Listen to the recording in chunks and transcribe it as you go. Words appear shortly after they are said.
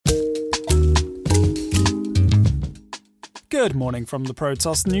Good morning from the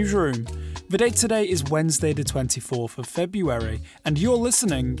Protos newsroom. The date today is Wednesday the 24th of February, and you're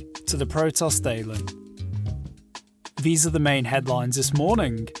listening to the Protos Daily. These are the main headlines this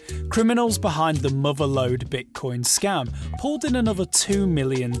morning. Criminals behind the Motherlode Bitcoin scam pulled in another $2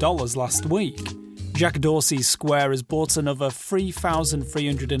 million last week. Jack Dorsey's Square has bought another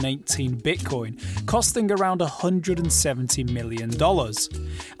 3,318 Bitcoin, costing around $170 million.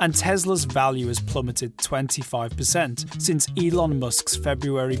 And Tesla's value has plummeted 25% since Elon Musk's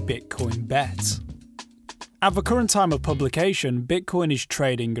February Bitcoin bet. At the current time of publication, Bitcoin is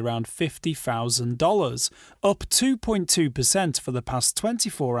trading around $50,000, up 2.2% for the past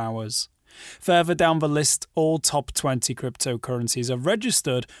 24 hours. Further down the list, all top 20 cryptocurrencies have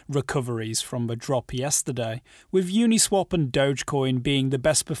registered recoveries from the drop yesterday, with Uniswap and Dogecoin being the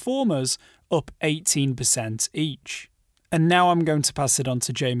best performers, up 18% each. And now I'm going to pass it on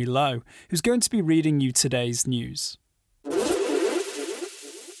to Jamie Lowe, who's going to be reading you today's news.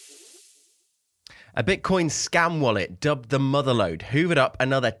 A Bitcoin scam wallet dubbed the Motherlode hoovered up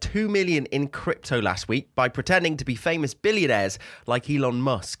another $2 million in crypto last week by pretending to be famous billionaires like Elon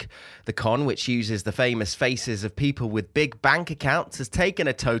Musk. The con, which uses the famous faces of people with big bank accounts, has taken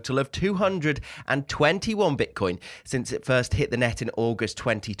a total of 221 Bitcoin since it first hit the net in August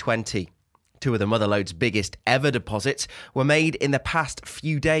 2020. Two of the Motherlode's biggest ever deposits were made in the past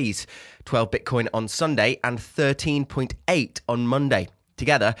few days, 12 Bitcoin on Sunday and 13.8 on Monday.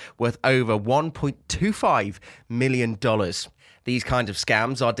 Together worth over $1.25 million. These kinds of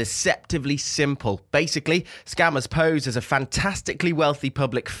scams are deceptively simple. Basically, scammers pose as a fantastically wealthy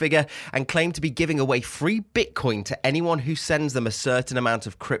public figure and claim to be giving away free Bitcoin to anyone who sends them a certain amount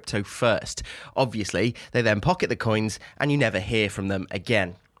of crypto first. Obviously, they then pocket the coins and you never hear from them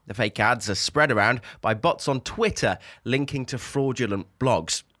again. The fake ads are spread around by bots on Twitter linking to fraudulent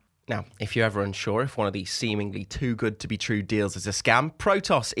blogs. Now, if you're ever unsure if one of these seemingly too good to be true deals is a scam,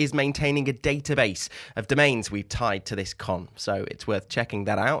 Protos is maintaining a database of domains we've tied to this con, so it's worth checking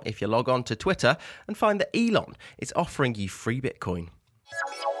that out if you log on to Twitter and find that Elon is offering you free Bitcoin.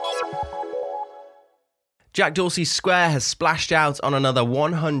 Jack Dorsey's Square has splashed out on another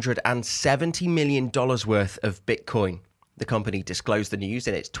 $170 million worth of Bitcoin. The company disclosed the news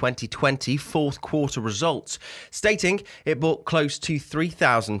in its 2020 fourth quarter results, stating it bought close to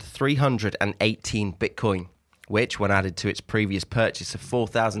 3,318 Bitcoin, which, when added to its previous purchase of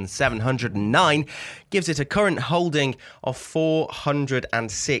 4,709, gives it a current holding of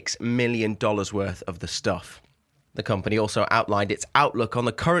 $406 million worth of the stuff. The company also outlined its outlook on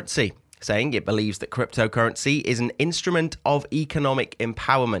the currency, saying it believes that cryptocurrency is an instrument of economic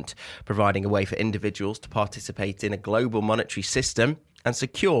empowerment, providing a way for individuals to participate in a global monetary system and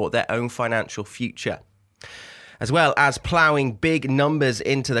secure their own financial future. As well as ploughing big numbers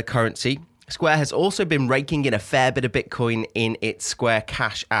into the currency, Square has also been raking in a fair bit of Bitcoin in its Square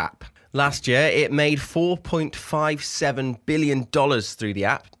Cash app. Last year, it made $4.57 billion through the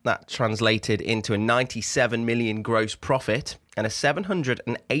app. That translated into a $97 million gross profit and a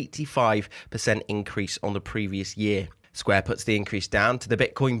 785% increase on the previous year. Square puts the increase down to the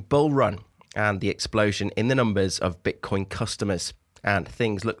Bitcoin bull run and the explosion in the numbers of Bitcoin customers. And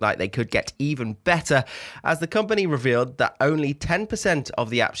things look like they could get even better as the company revealed that only 10% of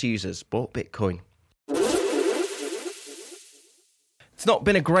the app's users bought Bitcoin. It's not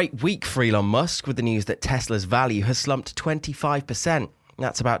been a great week for Elon Musk with the news that Tesla's value has slumped 25%.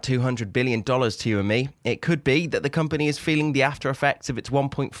 That's about $200 billion to you and me. It could be that the company is feeling the after effects of its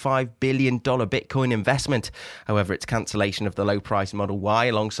 $1.5 billion Bitcoin investment. However, its cancellation of the low-price Model Y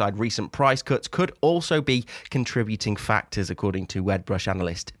alongside recent price cuts could also be contributing factors, according to Wedbush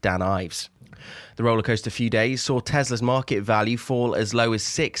analyst Dan Ives. The rollercoaster few days saw Tesla's market value fall as low as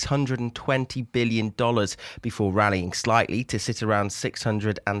 $620 billion before rallying slightly to sit around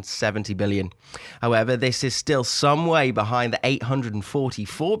 $670 billion. However, this is still some way behind the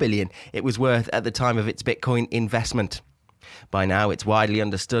 $844 billion it was worth at the time of its Bitcoin investment. By now, it's widely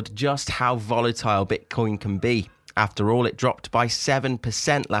understood just how volatile Bitcoin can be. After all, it dropped by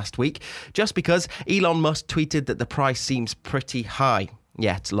 7% last week, just because Elon Musk tweeted that the price seems pretty high.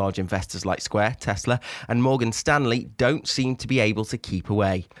 Yet, large investors like Square, Tesla, and Morgan Stanley don't seem to be able to keep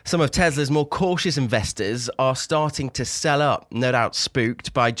away. Some of Tesla's more cautious investors are starting to sell up, no doubt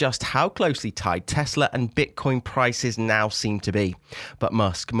spooked by just how closely tied Tesla and Bitcoin prices now seem to be. But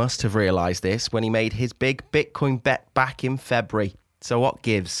Musk must have realised this when he made his big Bitcoin bet back in February. So what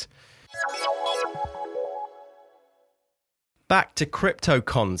gives? Back to crypto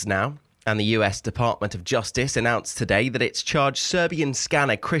cons now. And the US Department of Justice announced today that it's charged Serbian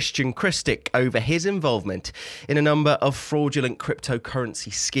scanner Christian Kristic over his involvement in a number of fraudulent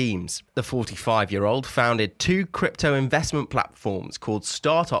cryptocurrency schemes. The 45-year-old founded two crypto investment platforms called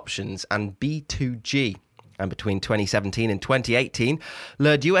Start Options and B2G. And between 2017 and 2018,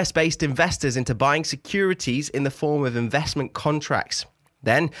 lured US-based investors into buying securities in the form of investment contracts.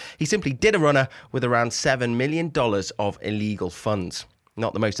 Then, he simply did a runner with around $7 million of illegal funds.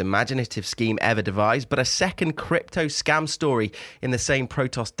 Not the most imaginative scheme ever devised, but a second crypto scam story in the same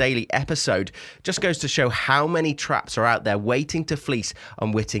Protos Daily episode just goes to show how many traps are out there waiting to fleece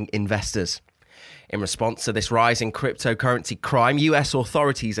unwitting investors. In response to this rise in cryptocurrency crime, US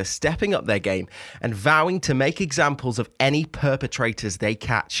authorities are stepping up their game and vowing to make examples of any perpetrators they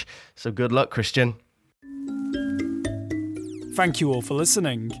catch. So good luck, Christian. Thank you all for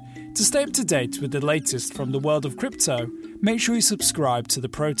listening. To stay up to date with the latest from the world of crypto, make sure you subscribe to the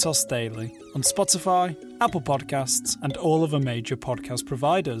Protos Daily on Spotify, Apple Podcasts, and all other major podcast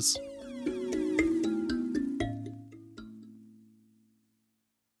providers.